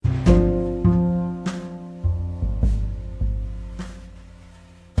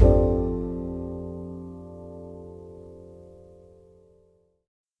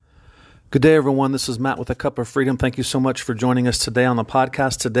Good day, everyone. This is Matt with A Cup of Freedom. Thank you so much for joining us today on the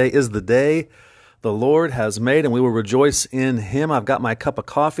podcast. Today is the day the Lord has made, and we will rejoice in Him. I've got my cup of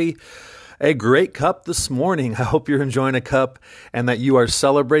coffee, a great cup this morning. I hope you're enjoying a cup and that you are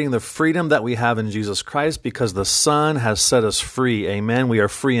celebrating the freedom that we have in Jesus Christ because the Son has set us free. Amen. We are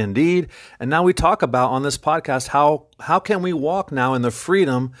free indeed. And now we talk about on this podcast how can we walk now in the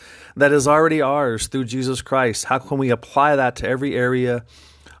freedom that is already ours through Jesus Christ? How can we apply that to every area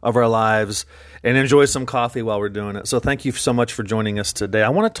of our lives and enjoy some coffee while we're doing it. So thank you so much for joining us today. I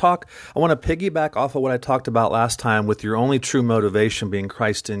want to piggyback off of what I talked about last time with your only true motivation being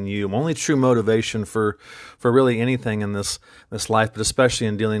Christ in you. Only true motivation for really anything in this life, but especially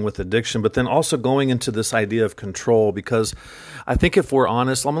in dealing with addiction, but then also going into this idea of control, because I think if we're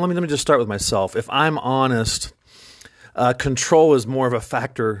honest, let me just start with myself. If I'm honest, control is more of a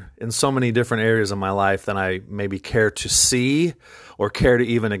factor in so many different areas of my life than I maybe care to see or care to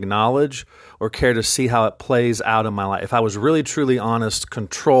even acknowledge or care to see how it plays out in my life. If I was really, truly honest,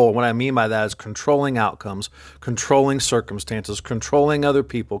 control, what I mean by that is controlling outcomes, controlling circumstances, controlling other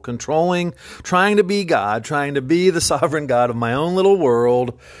people, trying to be God, trying to be the sovereign God of my own little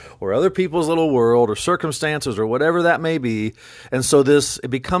world or other people's little world or circumstances or whatever that may be. And so it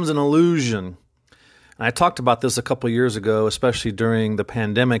becomes an illusion. I talked about this a couple of years ago, especially during the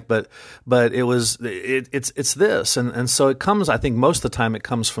pandemic, but it's this, and so it comes. I think most of the time it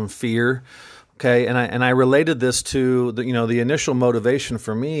comes from fear. Okay, and I related this to the initial motivation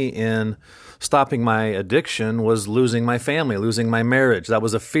for me in stopping my addiction was losing my family, losing my marriage. That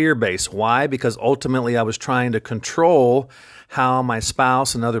was a fear base. Why? Because ultimately I was trying to control how my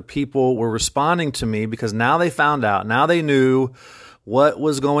spouse and other people were responding to me, because now they found out, now they knew what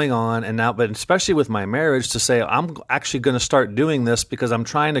was going on, but especially with my marriage, to say I'm actually going to start doing this because I'm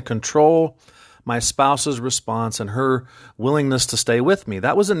trying to control my spouse's response and her willingness to stay with me.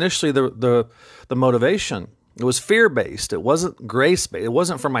 That was initially the motivation. It was fear-based. It wasn't grace-based. It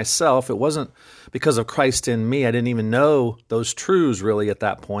wasn't for myself. It wasn't because of Christ in me. I didn't even know those truths really at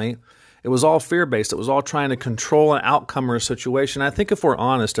that point. It was all fear-based. It was all trying to control an outcome or a situation. I think if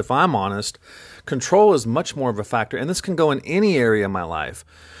I'm honest, control is much more of a factor. And this can go in any area of my life,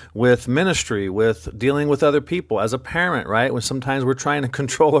 with ministry, with dealing with other people, as a parent, right? When sometimes we're trying to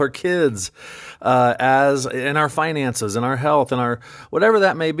control our kids, as in our finances, in our health, in our whatever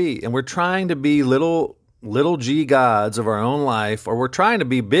that may be. And we're trying to be little G gods of our own life, or we're trying to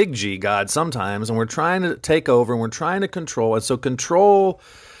be big G gods sometimes, and we're trying to take over and we're trying to control. And so control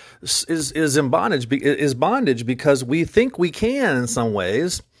is bondage because we think we can in some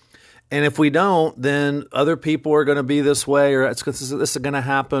ways, and if we don't, then other people are going to be this way, or this is going to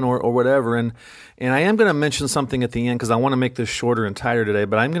happen, or whatever. And I am going to mention something at the end because I want to make this shorter and tighter today.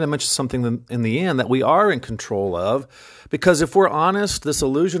 But I'm going to mention something in the end that we are in control of, because if we're honest, this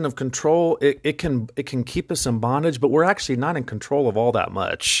illusion of control it can keep us in bondage, but we're actually not in control of all that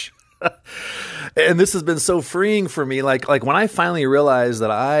much. And this has been so freeing for me. Like when I finally realized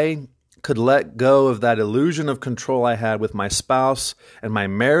that I could let go of that illusion of control I had with my spouse and my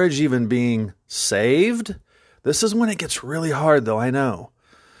marriage even being saved, this is when it gets really hard, though, I know,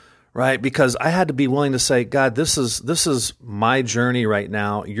 right? Because I had to be willing to say, God, this is my journey right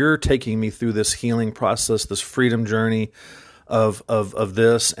now. You're taking me through this healing process, this freedom journey of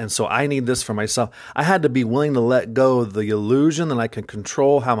this, and so I need this for myself. I had to be willing to let go of the illusion that I could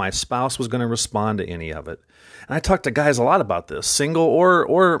control how my spouse was going to respond to any of it. And I talk to guys a lot about this, single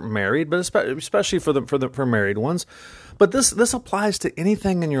or married, but especially for married ones. But this applies to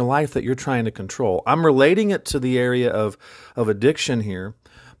anything in your life that you're trying to control. I'm relating it to the area of addiction here,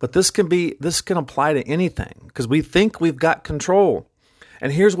 but this can apply to anything because we think we've got control.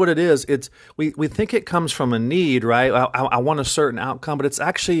 And here's what it is. We think it comes from a need, right? I want a certain outcome, but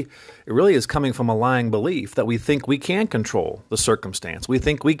it really is coming from a lying belief that we think we can control the circumstance. We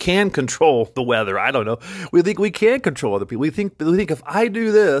think we can control the weather. I don't know. We think we can control other people. We think if I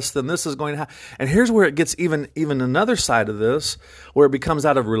do this, then this is going to happen. And here's where it gets even another side of this, where it becomes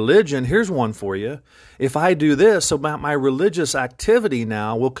out of religion. Here's one for you. If I do this, so my religious activity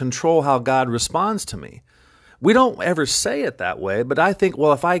now will control how God responds to me. We don't ever say it that way, but I think,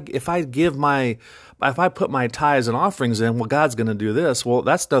 well, if I put my tithes and offerings in, well, God's going to do this. Well,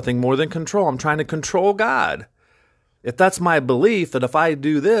 that's nothing more than control. I'm trying to control God. If that's my belief that if I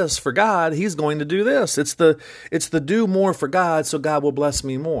do this for God, He's going to do this. It's the do more for God, so God will bless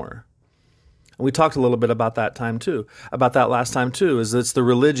me more. And we talked a little bit about that last time too, is it's the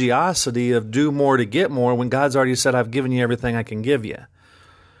religiosity of do more to get more when God's already said, I've given you everything I can give you.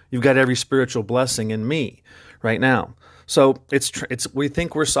 You've got every spiritual blessing in me right now. So we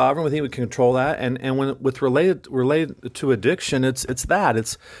think we're sovereign, we think we can control that, and when with related to addiction, it's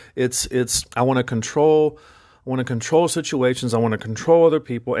I want to control. I want to control situations. I want to control other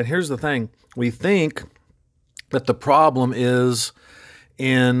people. And here's the thing. We think that the problem is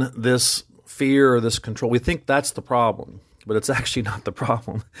in this fear or this control. We think that's the problem, but it's actually not the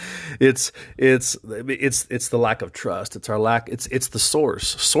problem. It's the lack of trust. It's our lack. It's the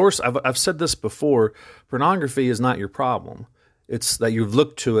source. I've said this before. Pornography is not your problem. It's that you've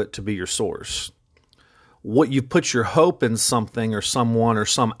looked to it to be your source. What you put your hope in something or someone or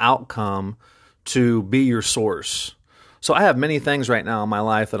some outcome to be your source. So I have many things right now in my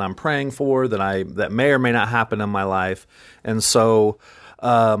life that I'm praying for that may or may not happen in my life. And so,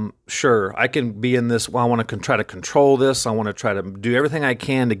 sure, I can be in this. Well, I want to try to control this. I want to try to do everything I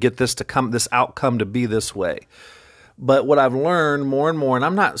can to get this outcome to be this way. But what I've learned more and more, and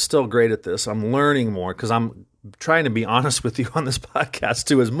I'm not still great at this, I'm learning more because I'm trying to be honest with you on this podcast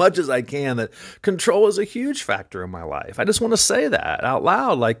too, as much as I can, that control is a huge factor in my life. I just want to say that out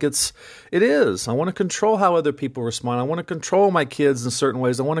loud, like it is. I want to control how other people respond. I want to control my kids in certain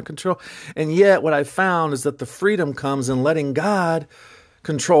ways. I want to control. And yet what I found is that the freedom comes in letting God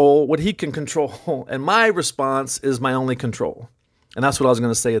control what he can control. And my response is my only control. And that's what I was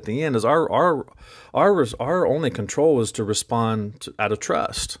going to say at the end, is our only control is to respond out of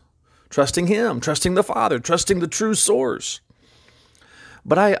trust. Trusting him, trusting the Father, trusting the true source.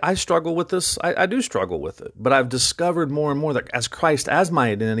 But I struggle with this. I do struggle with it. But I've discovered more and more that as Christ as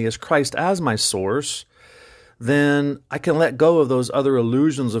my identity, as Christ as my source, then I can let go of those other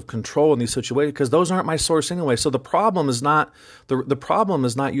illusions of control in these situations, because those aren't my source anyway. So the problem is not the problem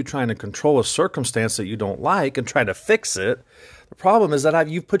is not you trying to control a circumstance that you don't like and try to fix it. The problem is that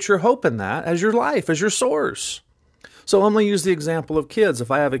you've put your hope in that as your life, as your source. So I'm going to use the example of kids. If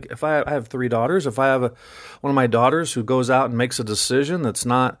I have 3 daughters, if I have one of my daughters who goes out and makes a decision that's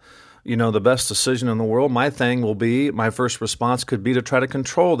not, the best decision in the world, my first response could be to try to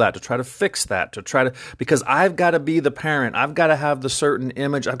control that, to try to fix that, because I've got to be the parent. I've got to have the certain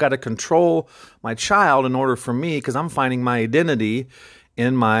image. I've got to control my child in order for me, because I'm finding my identity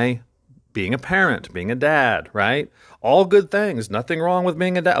in my being a parent, being a dad, right? All good things. Nothing wrong with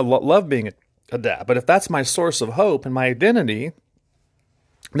being a dad. I love being a dad. But if that's my source of hope and my identity,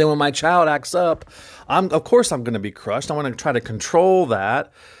 then when my child acts up, of course I'm going to be crushed. I want to try to control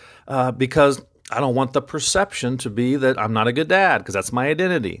that because I don't want the perception to be that I'm not a good dad, because that's my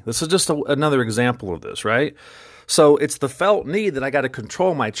identity. This is just another example of this, right? So it's the felt need that I got to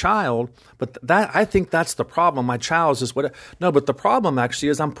control my child, but I think that's the problem. My child is just but the problem actually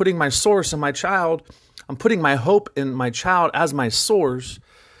is I'm putting my source in my child. I'm putting my hope in my child as my source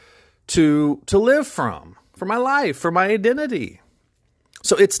to live for my life, for my identity.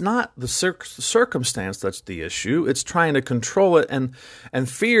 So it's not the circumstance that's the issue. It's trying to control it, and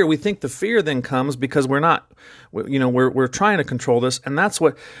fear. We think the fear then comes because we're trying to control this, and that's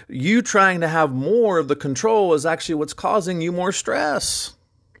what you trying to have more of the control is actually what's causing you more stress.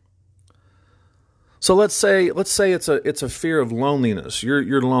 So let's say it's a fear of loneliness.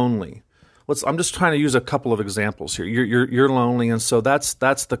 You're lonely. I'm just trying to use a couple of examples here. You're lonely, and so that's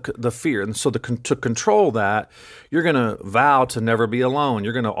the fear. And so to control that, you're going to vow to never be alone.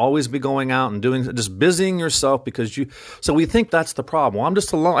 You're going to always be going out and just busying yourself because So we think that's the problem. Well, I'm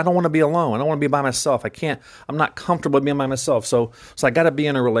just alone. I don't want to be alone. I don't want to be by myself. I'm not comfortable being by myself. So I got to be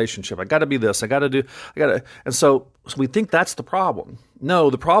in a relationship. I got to be this. And so we think that's the problem. No,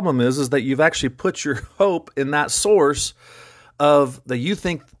 the problem is that you've actually put your hope in that source of that you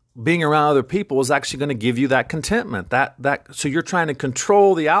think being around other people is actually going to give you that contentment. So you're trying to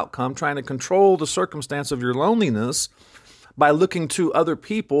control the outcome, trying to control the circumstance of your loneliness by looking to other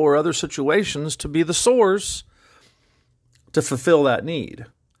people or other situations to be the source to fulfill that need.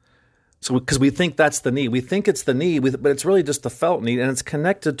 So because we think that's the need. We think it's the need, but it's really just the felt need, and it's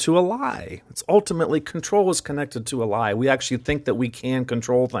connected to a lie. It's ultimately control is connected to a lie. We actually think that we can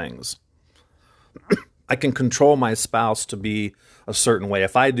control things. I can control my spouse to be a certain way.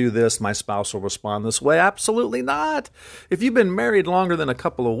 If I do this, my spouse will respond this way. Absolutely not. If you've been married longer than a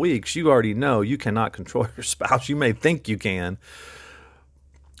couple of weeks, you already know you cannot control your spouse. You may think you can,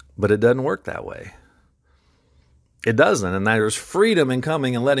 but it doesn't work that way. It doesn't. And there's freedom in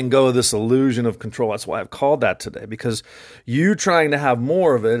coming and letting go of this illusion of control. That's why I've called that today, because you trying to have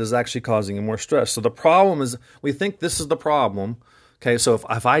more of it is actually causing you more stress. So the problem is we think this is the problem. Okay, so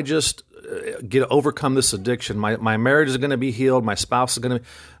if I just overcome this addiction, my marriage is going to be healed, my spouse is going to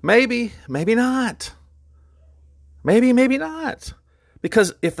be, maybe not. Maybe not.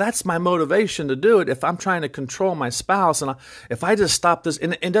 Because if that's my motivation to do it, if I'm trying to control my spouse, and if I just stop this,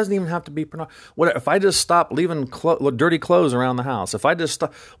 and it doesn't even have to be whatever. If I just stop leaving dirty clothes around the house, if I just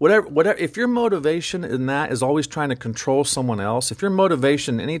stop whatever. If your motivation in that is always trying to control someone else, if your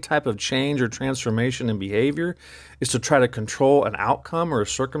motivation in any type of change or transformation in behavior is to try to control an outcome or a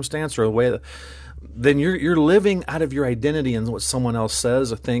circumstance or a way that, then you're living out of your identity and what someone else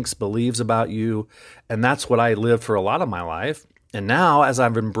says or thinks, believes about you, and that's what I lived for a lot of my life. And now, as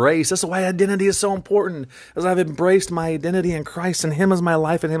I've embraced, this is why identity is so important, as I've embraced my identity in Christ and Him as my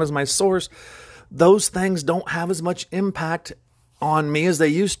life and Him as my source, those things don't have as much impact on me as they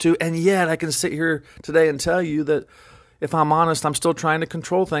used to. And yet I can sit here today and tell you that if I'm honest, I'm still trying to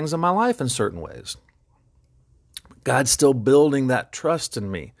control things in my life in certain ways. God's still building that trust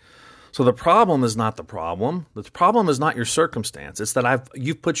in me. So the problem is not the problem. The problem is not your circumstance. It's that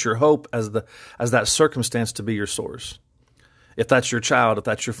you've put your hope as that circumstance to be your source. If that's your child, if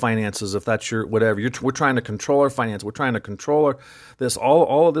that's your finances, if that's your whatever, we're trying to control our finances. We're trying to control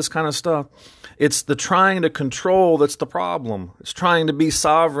all of this kind of stuff. It's the trying to control that's the problem. It's trying to be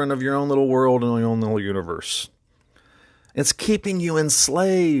sovereign of your own little world and your own little universe. It's keeping you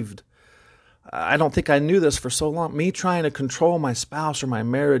enslaved. I don't think I knew this for so long. Me trying to control my spouse or my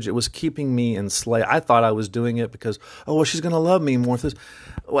marriage, it was keeping me enslaved. I thought I was doing it because, she's going to love me more.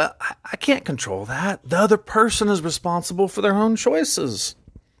 Well, I can't control that. The other person is responsible for their own choices.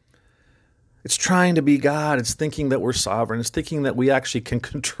 It's trying to be God. It's thinking that we're sovereign. It's thinking that we actually can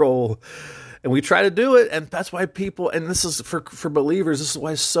control. And we try to do it, and that's why people, and this is for believers, this is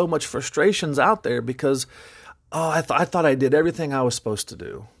why so much frustration's out there because, I thought I did everything I was supposed to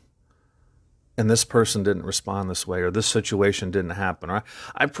do. And this person didn't respond this way, or this situation didn't happen. Or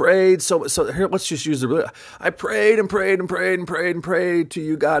I prayed, so here, let's just use I prayed and prayed and prayed and prayed and prayed to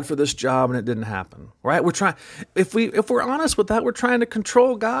you, God, for this job, and it didn't happen. Right? We're trying. If we're honest with that, we're trying to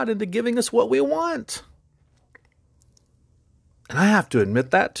control God into giving us what we want. And I have to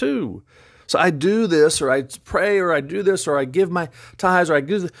admit that too. So I do this, or I pray, or I do this, or I give my tithes, or I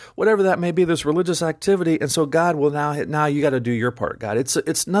do this, whatever that may be, this religious activity. And so God will now you got to do your part, God.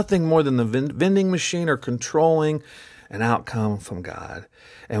 It's nothing more than the vending machine or controlling an outcome from God.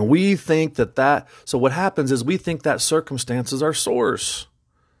 And we think so what happens is we think that circumstance is our source.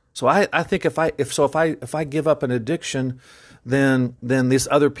 So I think if I give up an addiction, then these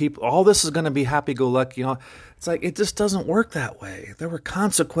other people, all this is going to be happy-go-lucky. It's like it just doesn't work that way. There were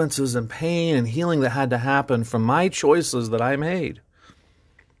consequences and pain and healing that had to happen from my choices that I made.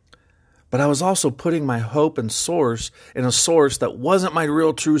 But I was also putting my hope and source in a source that wasn't my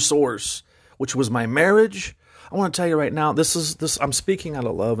real true source, which was my marriage. I want to tell you right now, I'm speaking out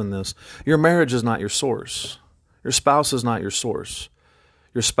of love in this. Your marriage is not your source. Your spouse is not your source.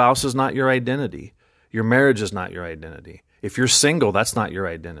 Your spouse is not your identity. Your marriage is not your identity. If you're single, that's not your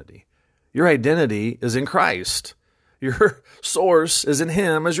identity. Your identity is in Christ. Your source is in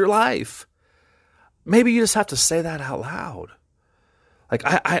Him as your life. Maybe you just have to say that out loud. Like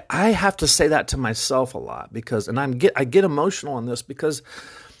I have to say that to myself a lot because, and I get emotional on this because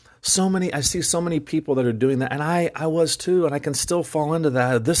I see so many people that are doing that, and I was too, and I can still fall into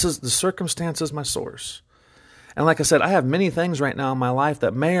that. The circumstance is my source. And like I said, I have many things right now in my life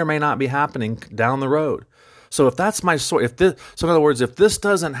that may or may not be happening down the road. So if that's my source, so in other words, if this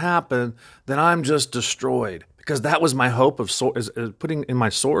doesn't happen, then I'm just destroyed because that was my hope of is putting in my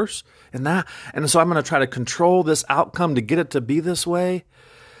source and that. And so I'm going to try to control this outcome to get it to be this way.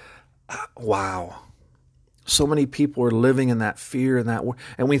 Wow. So many people are living in that fear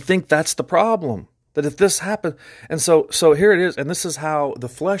and we think that's the problem. That if this happens, and so here it is, and this is how the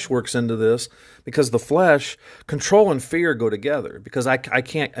flesh works into this, because the flesh, control and fear go together, because I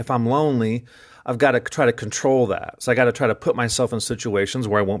can't, if I'm lonely, I've got to try to control that. So I got to try to put myself in situations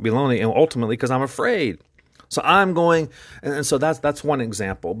where I won't be lonely, and ultimately because I'm afraid. So I'm going, and so that's one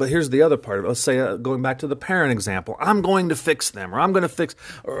example. But here's the other part of it. Let's say going back to the parent example, I'm going to fix them, or I'm going to fix,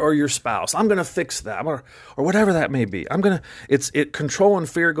 or your spouse, I'm going to fix them, or whatever that may be. Control and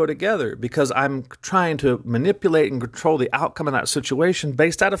fear go together because I'm trying to manipulate and control the outcome of that situation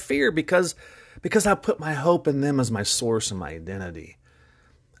based out of fear because I put my hope in them as my source and my identity.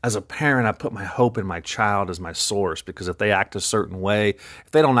 As a parent, I put my hope in my child as my source because if they act a certain way,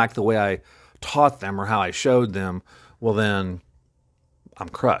 if they don't act the way I taught them or how I showed them, well then I'm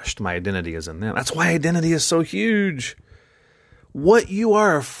crushed. My identity is in them. That's why identity is so huge. What you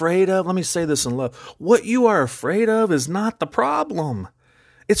are afraid of, let me say this in love, what you are afraid of is not the problem.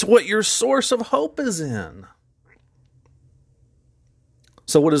 It's what your source of hope is in.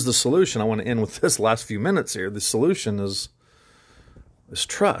 So what is the solution? I want to end with this last few minutes here. The solution is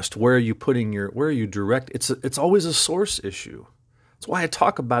trust. Where are you direct? It's always a source issue. That's why I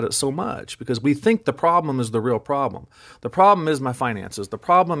talk about it so much, because we think the problem is the real problem. The problem is my finances. The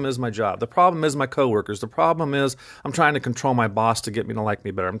problem is my job. The problem is my coworkers. The problem is I'm trying to control my boss to get me to like me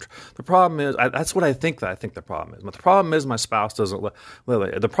better. The problem is, that's what I think the problem is. But the problem is my spouse doesn't.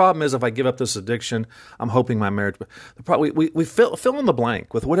 The problem is if I give up this addiction, I'm hoping my marriage. We fill in the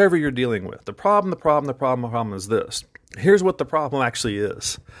blank with whatever you're dealing with. The problem is this. Here's what the problem actually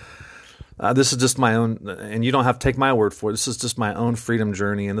is. This is just my own, and you don't have to take my word for it. This is just my own freedom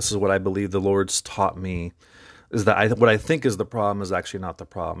journey, and this is what I believe the Lord's taught me, is that what I think is the problem is actually not the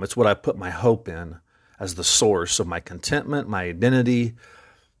problem. It's what I put my hope in as the source of my contentment, my identity,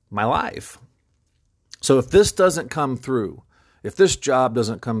 my life. So if this doesn't come through, if this job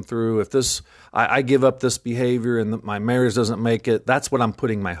doesn't come through, if I give up this behavior and my marriage doesn't make it, that's what I'm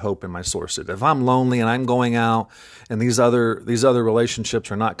putting my hope and my source in. If I'm lonely and I'm going out and these other relationships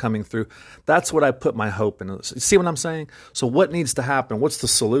are not coming through, that's what I put my hope in. See what I'm saying? So what needs to happen? What's the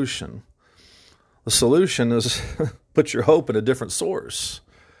solution? The solution is put your hope in a different source.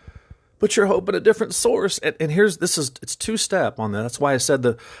 Put your hope in a different source. And it's two-step on that. That's why I said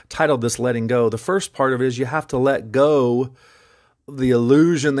the title of this, Letting Go. The first part of it is you have to let go the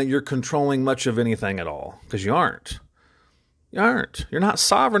illusion that you're controlling much of anything at all, because you aren't. You're not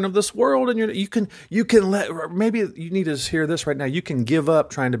sovereign of this world, and you can let, maybe you need to hear this right now. You can give up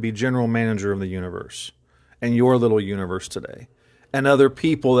trying to be general manager of the universe and your little universe today and other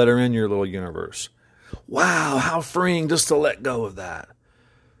people that are in your little universe. Wow, how freeing just to let go of that.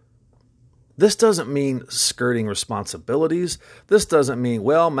 This doesn't mean skirting responsibilities. This doesn't mean,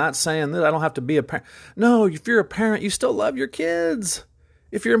 well, Matt's saying that I don't have to be a parent. No, if you're a parent, you still love your kids.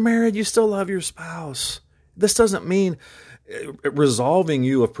 If you're married, you still love your spouse. This doesn't mean resolving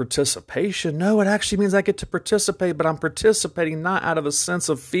you of participation. No, it actually means I get to participate, but I'm participating not out of a sense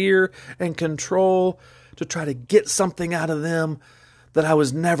of fear and control to try to get something out of them that I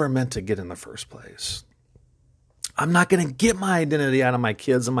was never meant to get in the first place. I'm not going to get my identity out of my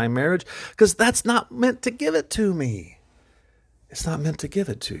kids and my marriage because that's not meant to give it to me. It's not meant to give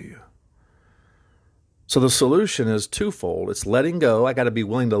it to you. So the solution is twofold. It's letting go. I got to be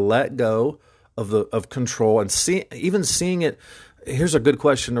willing to let go of control and seeing it. Here's a good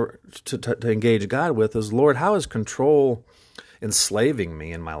question to engage God with is, Lord, how is control enslaving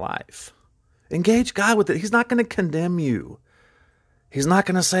me in my life? Engage God with it. He's not going to condemn you. He's not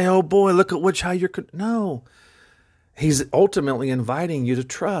going to say, oh boy, look at how you're. No. He's ultimately inviting you to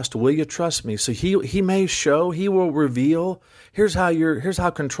trust. Will you trust me? So he may show, he will reveal, here's how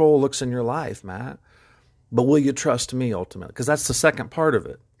control looks in your life, Matt. But will you trust me ultimately? Because that's the second part of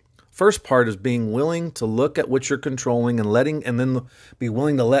it. First part is being willing to look at what you're controlling and then be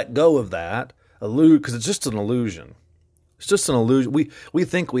willing to let go of that, because it's just an illusion. It's just an illusion. We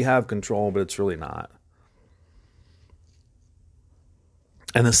think we have control, but it's really not.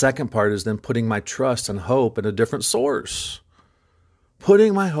 And the second part is then putting my trust and hope in a different source.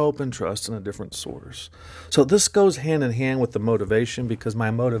 Putting my hope and trust in a different source. So this goes hand in hand with the motivation, because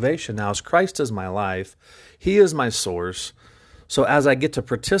my motivation now is Christ is my life. He is my source. So as I get to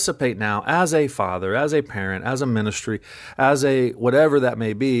participate now as a father, as a parent, as a ministry, as a whatever that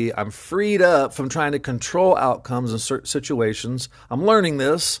may be, I'm freed up from trying to control outcomes in certain situations. I'm learning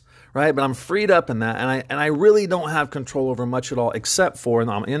this. Right, but I'm freed up in that, and I really don't have control over much at all, except for,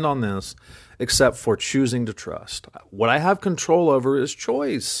 and I'll end on this, except for choosing to trust. What I have control over is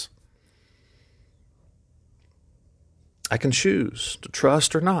choice. I can choose to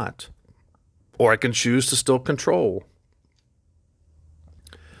trust or not, or I can choose to still control.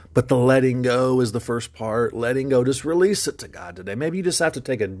 But the letting go is the first part. Letting go, just release it to God today. Maybe you just have to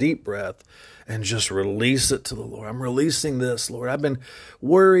take a deep breath and just release it to the Lord. I'm releasing this, Lord. I've been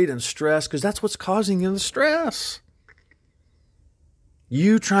worried and stressed because that's what's causing you the stress.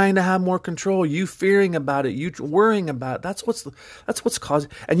 You trying to have more control, you fearing about it, you worrying about it. That's what's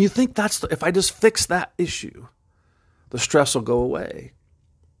causing. And you think if I just fix that issue, the stress will go away.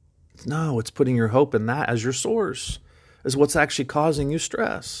 No, it's putting your hope in that as your source. Is what's actually causing you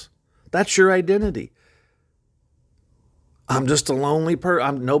stress. That's your identity. I'm just a lonely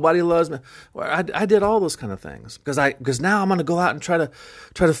person. Nobody loves me. I did all those kind of things because now I'm going to go out and try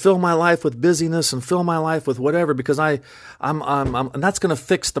to fill my life with busyness and fill my life with whatever because I'm and that's going to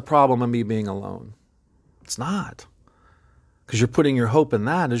fix the problem of me being alone. It's not, because you're putting your hope in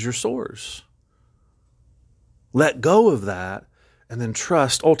that as your source. Let go of that. And then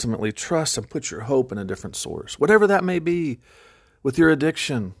ultimately trust and put your hope in a different source. Whatever that may be with your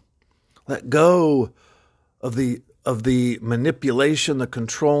addiction. Let go of the manipulation, the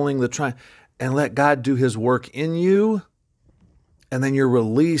controlling, the trying, and let God do his work in you. And then you're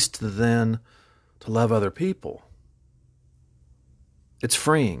released then to love other people. It's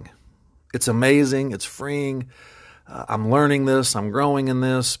freeing. It's amazing. It's freeing. I'm learning this. I'm growing in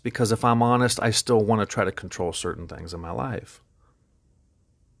this because if I'm honest, I still want to try to control certain things in my life.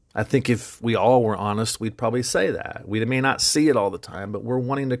 I think if we all were honest, we'd probably say that. We may not see it all the time, but we're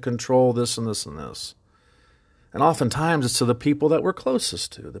wanting to control this and this and this. And oftentimes it's to the people that we're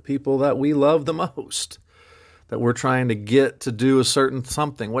closest to, the people that we love the most, that we're trying to get to do a certain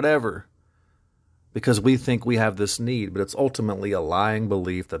something, whatever, because we think we have this need, but it's ultimately a lying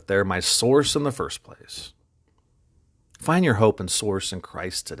belief that they're my source in the first place. Find your hope and source in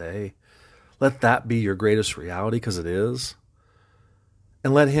Christ today. Let that be your greatest reality, because it is.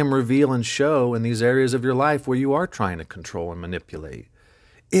 And let Him reveal and show in these areas of your life where you are trying to control and manipulate.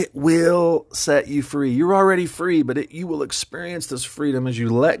 It will set you free. You're already free, but you will experience this freedom as you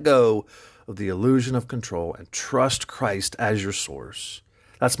let go of the illusion of control and trust Christ as your source.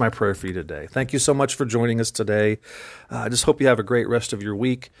 That's my prayer for you today. Thank you so much for joining us today. I just hope you have a great rest of your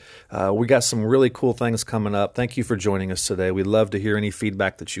week. We got some really cool things coming up. Thank you for joining us today. We'd love to hear any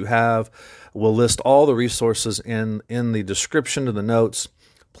feedback that you have. We'll list all the resources in the description to the notes.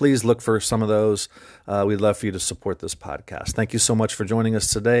 Please look for some of those. We'd love for you to support this podcast. Thank you so much for joining us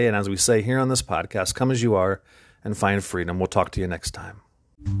today. And as we say here on this podcast, come as you are and find freedom. We'll talk to you next time.